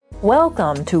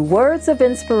Welcome to Words of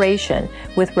Inspiration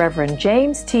with Reverend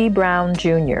James T. Brown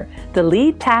Jr., the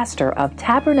lead pastor of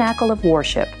Tabernacle of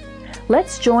Worship.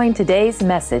 Let's join today's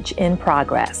message in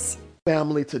progress.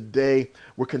 Family, today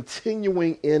we're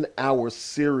continuing in our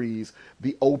series,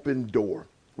 The Open Door.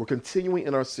 We're continuing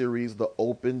in our series, The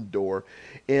Open Door,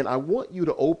 and I want you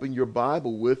to open your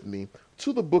Bible with me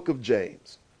to the book of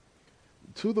James.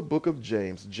 To the book of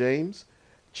James, James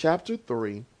chapter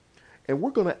 3, and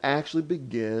we're going to actually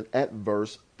begin at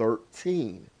verse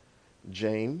 13.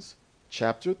 James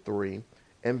chapter 3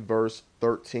 and verse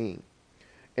 13.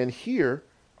 And here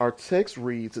our text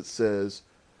reads, it says,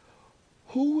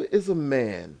 "Who is a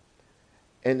man,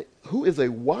 and who is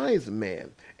a wise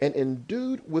man, and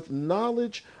endued with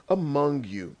knowledge among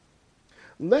you?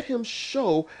 Let him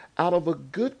show out of a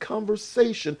good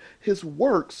conversation his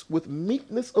works with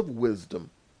meekness of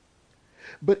wisdom.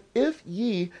 But if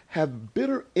ye have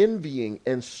bitter envying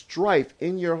and strife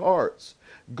in your hearts,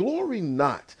 glory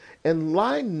not, and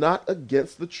lie not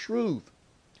against the truth.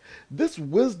 This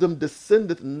wisdom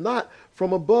descendeth not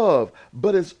from above,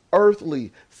 but is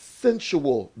earthly,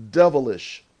 sensual,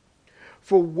 devilish.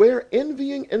 For where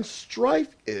envying and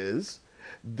strife is,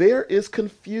 there is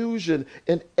confusion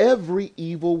in every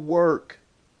evil work.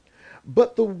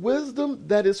 But the wisdom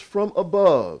that is from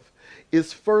above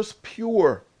is first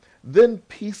pure, then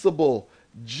peaceable,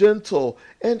 gentle,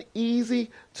 and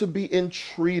easy to be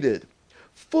entreated,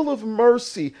 full of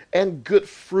mercy and good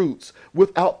fruits,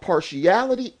 without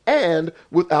partiality and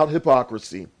without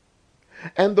hypocrisy.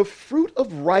 And the fruit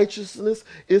of righteousness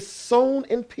is sown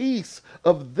in peace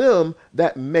of them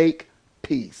that make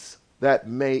peace." That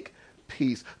make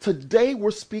peace. Today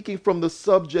we're speaking from the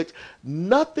subject,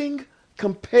 nothing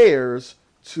compares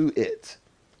to it.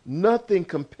 Nothing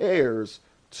compares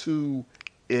to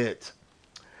it.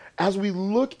 As we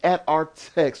look at our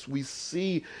text, we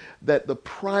see that the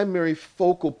primary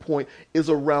focal point is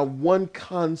around one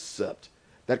concept.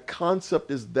 That concept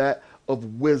is that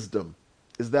of wisdom.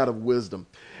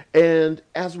 And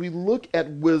as we look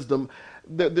at wisdom,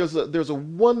 there's a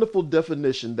wonderful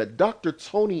definition that Dr.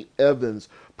 Tony Evans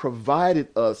provided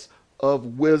us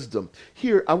of wisdom.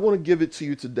 Here, I want to give it to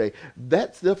you today.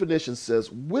 That definition says,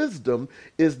 wisdom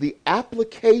is the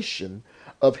application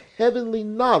of heavenly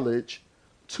knowledge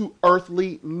to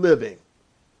earthly living.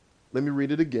 Let me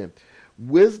read it again.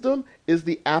 Wisdom is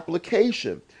the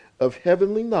application of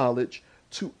heavenly knowledge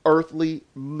to earthly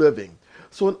living.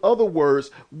 So in other words,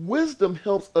 wisdom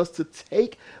helps us to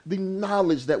take the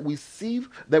knowledge that we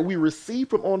receive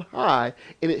from on high,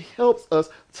 and it helps us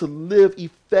to live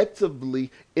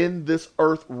effectively in this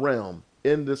earth realm.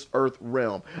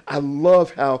 I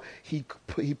love how he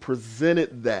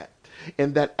presented that.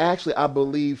 And that actually, I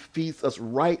believe, feeds us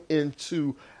right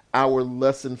into our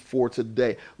lesson for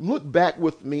today. Look back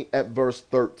with me at verse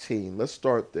 13. Let's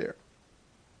start there.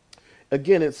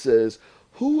 Again, it says,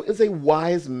 "Who is a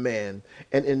wise man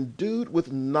and endued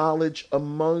with knowledge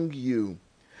among you?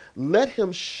 Let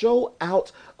him show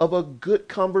out of a good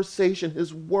conversation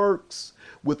his works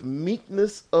with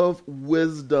meekness of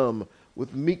wisdom."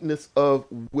 With meekness of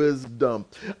wisdom.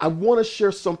 I want to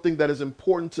share something that is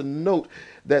important to note,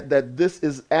 that this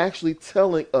is actually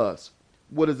telling us.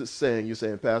 What is it saying? You're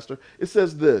saying, Pastor? It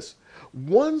says this: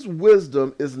 one's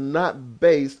wisdom is not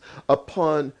based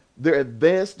upon their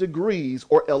advanced degrees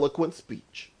or eloquent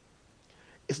speech.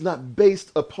 It's not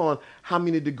based upon how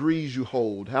many degrees you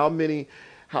hold, how many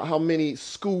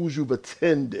schools you've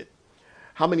attended,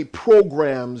 how many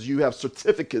programs you have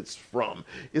certificates from.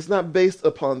 It's not based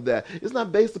upon that. It's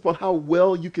not based upon how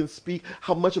well you can speak,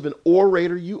 how much of an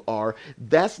orator you are.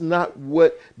 That's not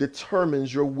what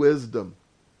determines your wisdom.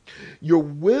 Your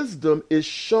wisdom is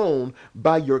shown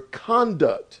by your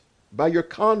conduct,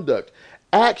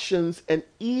 actions, and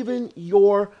even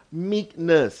your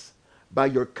meekness. By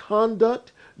your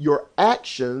conduct, your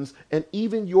actions, and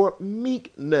even your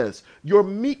meekness. Your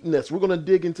meekness, we're going to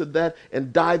dig into that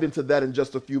and dive into that in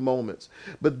just a few moments.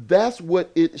 But that's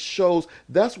what it shows.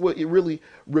 That's what it really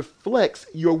reflects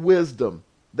your wisdom.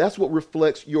 That's what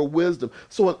reflects your wisdom.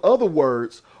 So in other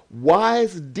words,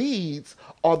 wise deeds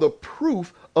are the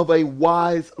proof of a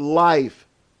wise life.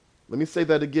 Let me say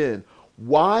that again.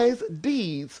 Wise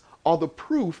deeds are the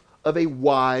proof of a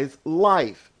wise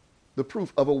life. The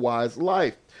proof of a wise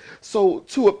life. So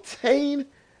to obtain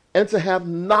and to have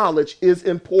knowledge is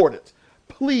important.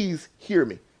 Please hear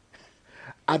me.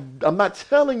 I'm not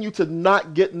telling you to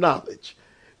not get knowledge.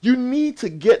 You need to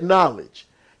get knowledge.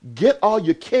 Get all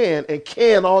you can and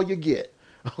can all you get.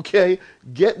 Okay?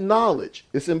 Get knowledge.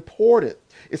 It's important.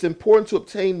 It's important to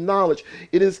obtain knowledge.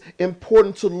 It is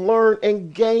important to learn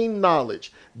and gain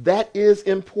knowledge. That is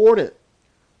important.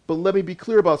 But let me be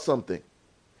clear about something.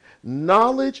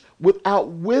 Knowledge without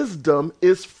wisdom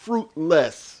is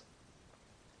fruitless.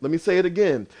 Let me say it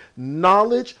again.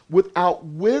 Knowledge without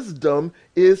wisdom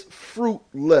is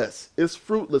fruitless. It's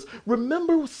fruitless.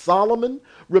 Remember Solomon?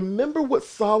 Remember what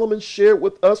Solomon shared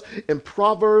with us in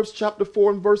Proverbs chapter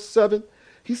 4 and verse 7?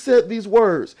 He said these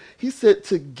words. He said,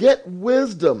 to get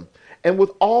wisdom, and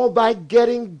with all thy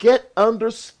getting, get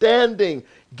understanding.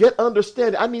 Get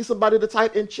understanding. I need somebody to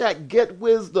type in chat, get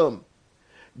wisdom.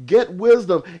 Get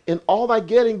wisdom. In all thy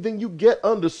getting, then you get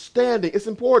understanding. It's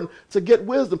important to get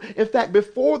wisdom. In fact,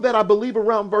 before that, I believe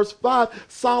around verse 5,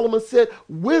 Solomon said,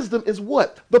 wisdom is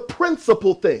what? The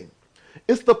principal thing.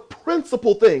 It's the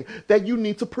principal thing that you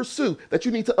need to pursue, that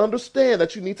you need to understand,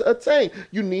 that you need to attain.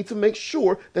 You need to make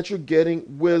sure that you're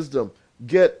getting wisdom.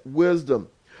 Get wisdom.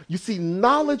 You see,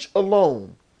 knowledge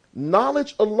alone,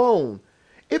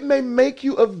 it may make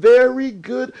you a very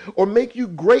good or make you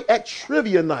great at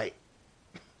trivia night.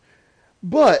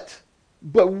 But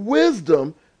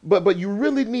wisdom, but you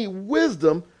really need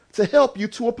wisdom to help you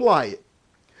to apply it.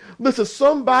 Listen,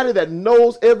 somebody that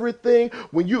knows everything,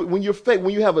 when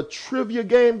you have a trivia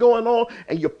game going on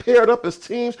and you're paired up as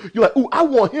teams, you're like, ooh, I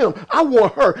want him, I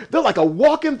want her. They're like a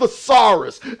walking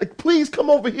thesaurus. Like, please come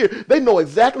over here. They know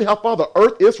exactly how far the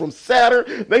Earth is from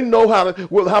Saturn. They know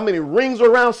how many rings are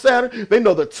around Saturn. They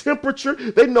know the temperature.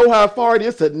 They know how far it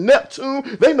is to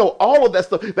Neptune. They know all of that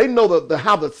stuff. They know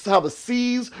how the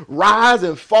seas rise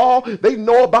and fall. They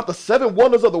know about the 7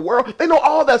 wonders of the world. They know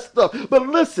all that stuff. But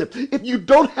listen, if you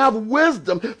don't have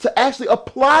wisdom to actually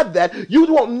apply that, you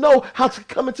won't know how to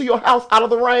come into your house out of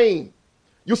the rain.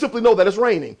 You'll simply know that it's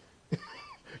raining.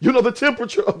 You know the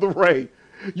temperature of the rain.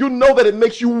 You know that it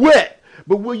makes you wet.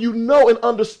 But will you know and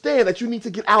understand that you need to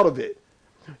get out of it?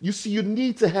 You see, you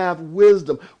need to have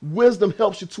wisdom. Wisdom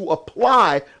helps you to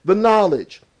apply the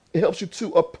knowledge. It helps you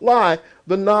to apply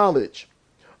the knowledge.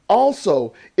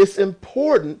 Also, it's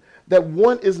important that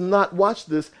one is not, watch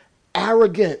this,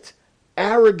 arrogant.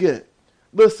 Arrogant.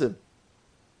 Listen,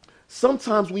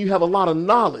 sometimes when you have a lot of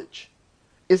knowledge,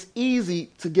 it's easy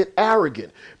to get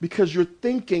arrogant because you're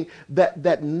thinking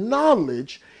that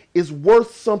knowledge is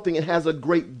worth something and has a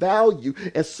great value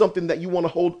and something that you want to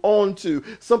hold on to,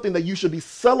 something that you should be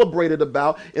celebrated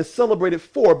about and celebrated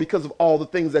for because of all the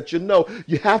things that you know.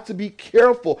 You have to be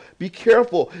careful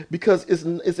because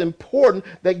it's important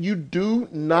that you do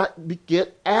not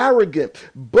get arrogant,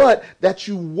 but that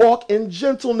you walk in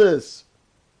gentleness.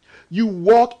 You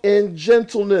walk in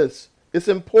gentleness. It's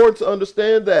important to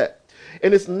understand that.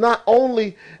 And it's not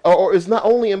only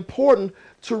important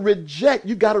to reject,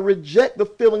 you got to reject the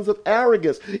feelings of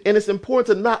arrogance. And it's important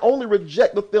to not only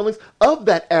reject the feelings of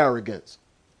that arrogance,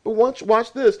 but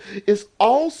watch this. It's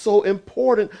also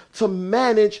important to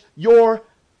manage your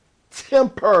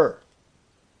temper.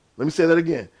 Let me say that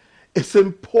again. It's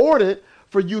important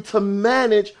for you to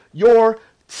manage your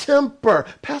temper.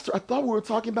 Pastor, I thought we were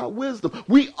talking about wisdom.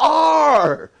 We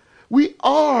are.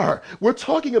 We're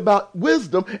talking about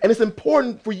wisdom, and it's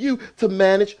important for you to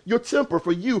manage your temper,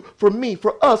 for you, for me,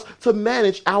 for us to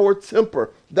manage our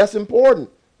temper. That's important.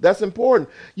 That's important.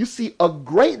 You see, a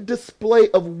great display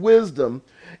of wisdom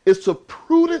is to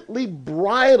prudently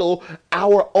bridle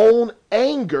our own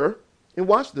anger, and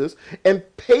watch this, and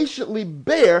patiently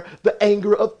bear the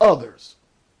anger of others.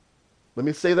 Let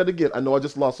me say that again. I know I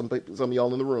just lost some of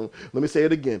y'all in the room. Let me say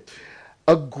it again.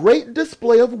 A great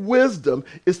display of wisdom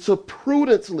is to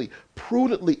prudently,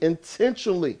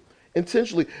 intentionally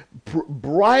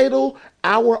bridle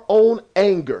our own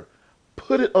anger.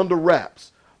 Put it under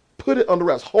wraps.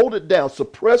 Hold it down.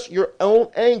 Suppress your own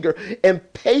anger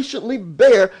and patiently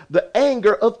bear the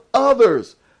anger of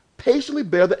others. Patiently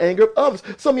bear the anger of others.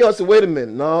 Some of y'all say, wait a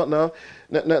minute. No,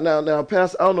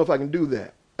 Pastor, I don't know if I can do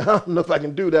that. I don't know if I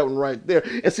can do that one right there.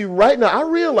 And see, right now, I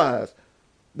realize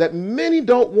that many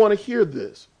don't want to hear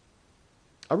this.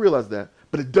 I realize that,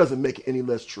 but it doesn't make it any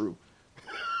less true.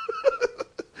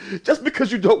 Just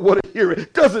because you don't want to hear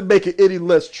it doesn't make it any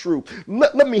less true.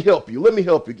 Let me help you.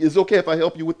 Is it okay if I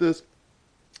help you with this?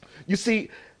 You see,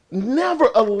 never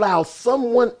allow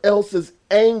someone else's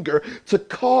anger to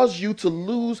cause you to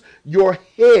lose your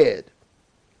head.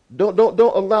 Don't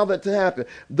allow that to happen.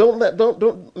 Don't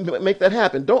make that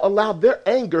happen. Don't allow their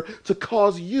anger to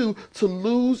cause you to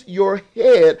lose your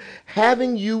head,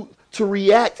 having you to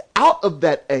react out of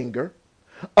that anger,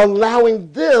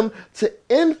 allowing them to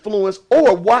influence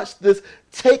or, watch this,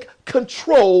 take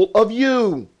control of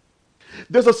you.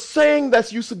 There's a saying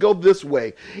that used to go this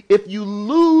way: if you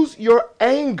lose your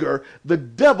anger, the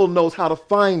devil knows how to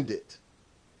find it.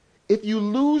 If you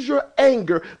lose your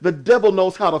anger, the devil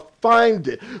knows how to find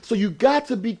it. So you got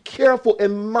to be careful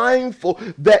and mindful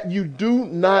that you do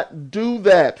not do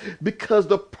that, because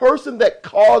the person that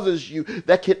causes you,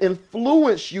 that can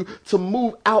influence you to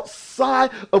move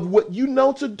outside of what you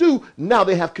know to do, now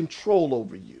they have control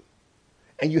over you.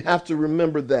 And you have to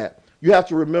remember that. You have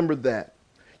to remember that.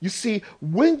 You see,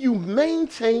 when you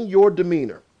maintain your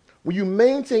demeanor,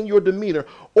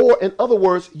 or in other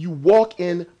words, you walk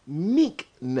in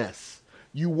meekness.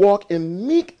 You walk in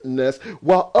meekness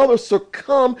while others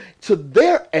succumb to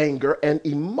their anger and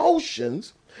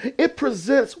emotions. It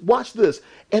presents, watch this,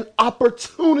 an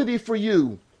opportunity for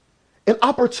you. An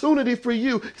opportunity for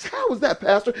you. How is that,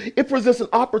 Pastor? It presents an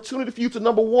opportunity for you to,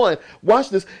 number one, watch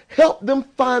this, help them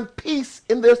find peace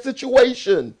in their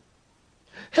situation.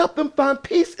 Help them find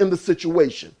peace in the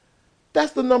situation.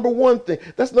 That's the number one thing.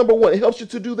 That's number one. It helps you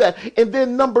to do that. And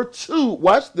then number two,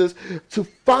 watch this, to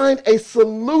find a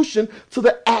solution to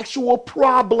the actual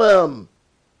problem.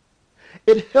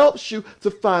 It helps you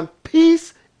to find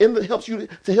peace helps you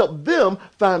to help them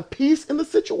find peace in the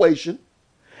situation,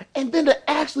 and then to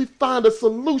actually find a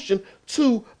solution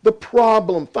to the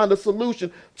problem. Find a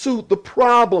solution to the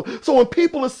problem. So when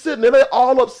people are sitting there, they're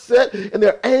all upset and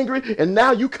they're angry, and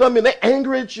now you come in, they're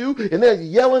angry at you, and they're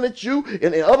yelling at you,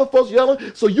 and other folks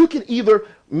yelling. So you can either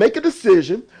make a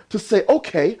decision to say,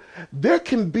 okay, there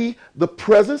can be the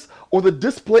presence or the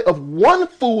display of one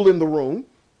fool in the room,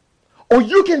 or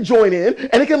you can join in,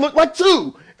 and it can look like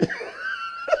two.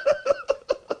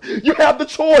 You have the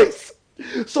choice.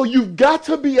 So you've got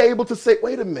to be able to say,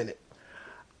 wait a minute,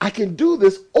 I can do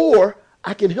this, or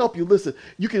I can help you. Listen,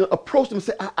 you can approach them and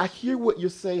say, I hear what you're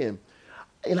saying,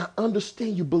 and I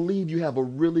understand you believe you have a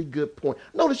really good point.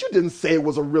 Notice you didn't say it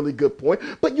was a really good point,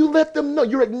 but you let them know.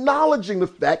 You're acknowledging the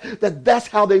fact that that's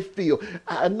how they feel.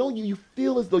 I know you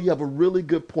feel as though you have a really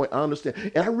good point. I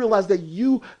understand. And I realize that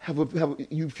you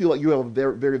you feel like you have a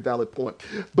very, very valid point.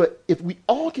 But if we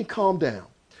all can calm down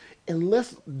and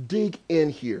let's dig in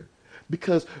here,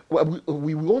 because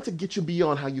we want to get you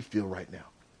beyond how you feel right now.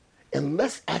 And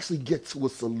let's actually get to a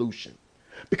solution.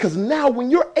 Because now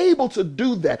when you're able to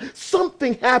do that,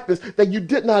 something happens that you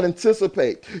did not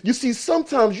anticipate. You see,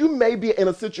 sometimes you may be in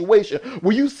a situation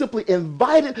where you simply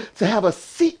invited to have a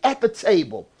seat at the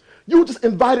table. You were just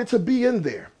invited to be in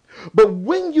there. But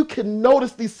when you can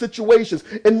notice these situations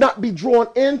and not be drawn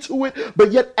into it,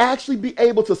 but yet actually be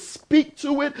able to speak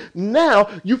to it, now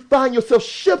you find yourself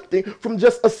shifting from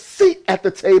just a seat at the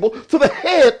table to the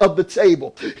head of the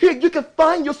table. Here you can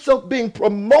find yourself being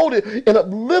promoted and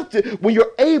uplifted when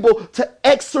you're able to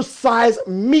exercise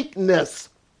meekness.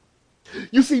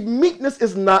 You see, meekness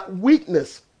is not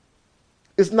weakness.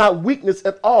 It's not weakness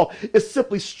at all. It's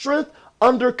simply strength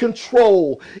under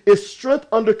control. It's strength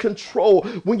under control.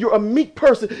 When you're a meek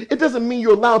person, it doesn't mean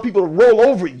you're allowing people to roll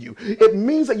over you. It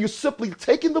means that you're simply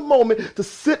taking the moment to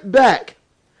sit back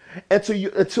and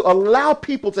to allow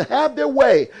people to have their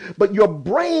way, but your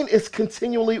brain is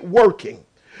continually working.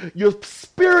 Your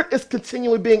spirit is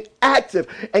continually being active,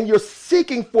 and you're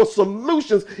seeking for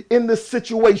solutions in this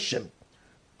situation.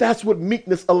 That's what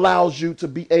meekness allows you to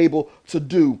be able to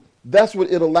do. That's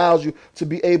what it allows you to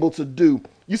be able to do.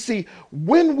 You see,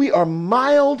 when we are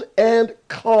mild and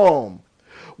calm,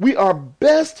 we are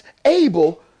best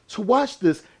able to, watch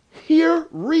this, hear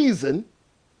reason,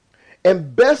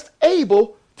 and best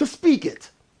able to speak it.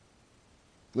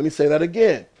 Let me say that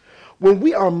again. When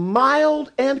we are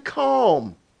mild and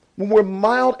calm,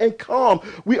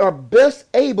 we are best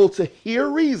able to hear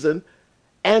reason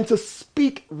and to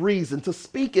speak reason, to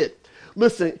speak it.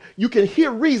 Listen, you can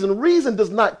hear reason. Reason does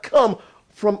not come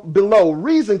from below.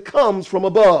 Reason comes from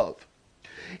above.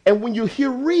 And when you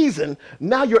hear reason,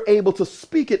 now you're able to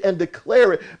speak it and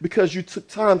declare it because you took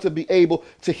time to be able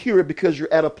to hear it, because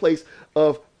you're at a place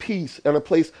of peace and a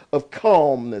place of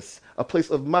calmness, a place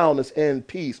of mildness and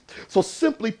peace. So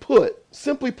simply put,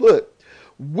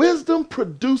 wisdom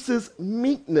produces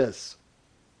meekness.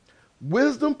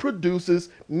 Wisdom produces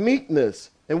meekness.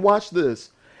 And watch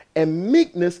this. And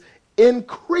meekness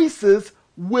increases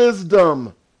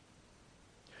wisdom.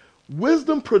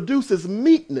 Wisdom produces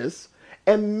meekness,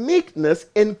 and meekness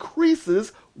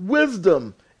increases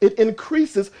wisdom. It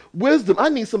increases wisdom. I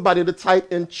need somebody to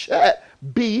type in chat,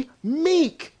 be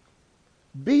meek.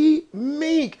 Be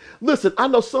meek. Listen, I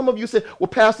know some of you say, well,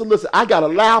 Pastor, listen, I got a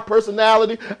loud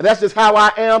personality. That's just how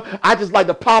I am. I just like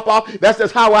to pop off. That's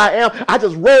just how I am. I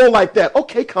just roll like that.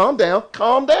 Okay, calm down.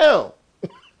 Calm down.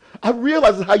 I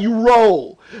realize it's how you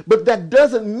roll, but that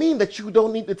doesn't mean that you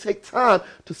don't need to take time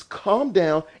to calm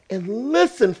down and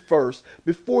listen first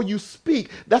before you speak.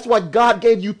 That's why God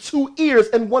gave you 2 ears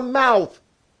and 1 mouth.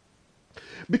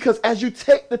 Because as you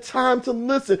take the time to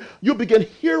listen, you'll begin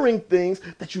hearing things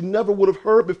that you never would have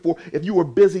heard before if you were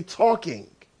busy talking.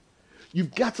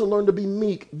 You've got to learn to be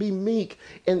meek,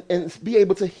 and be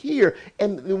able to hear.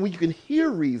 And when you can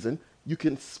hear reason, you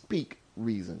can speak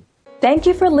reason. Thank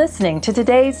you for listening to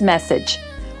today's message.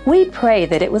 We pray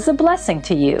that it was a blessing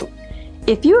to you.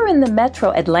 If you're in the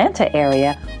metro Atlanta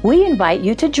area, we invite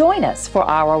you to join us for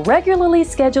our regularly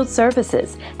scheduled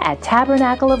services at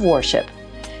Tabernacle of Worship.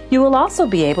 You will also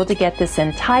be able to get this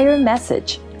entire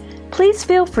message. Please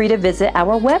feel free to visit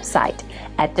our website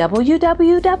at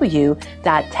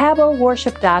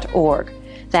www.taboworship.org.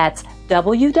 That's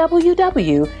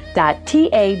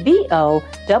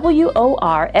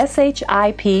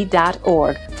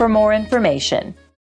www.taboworship.org for more information.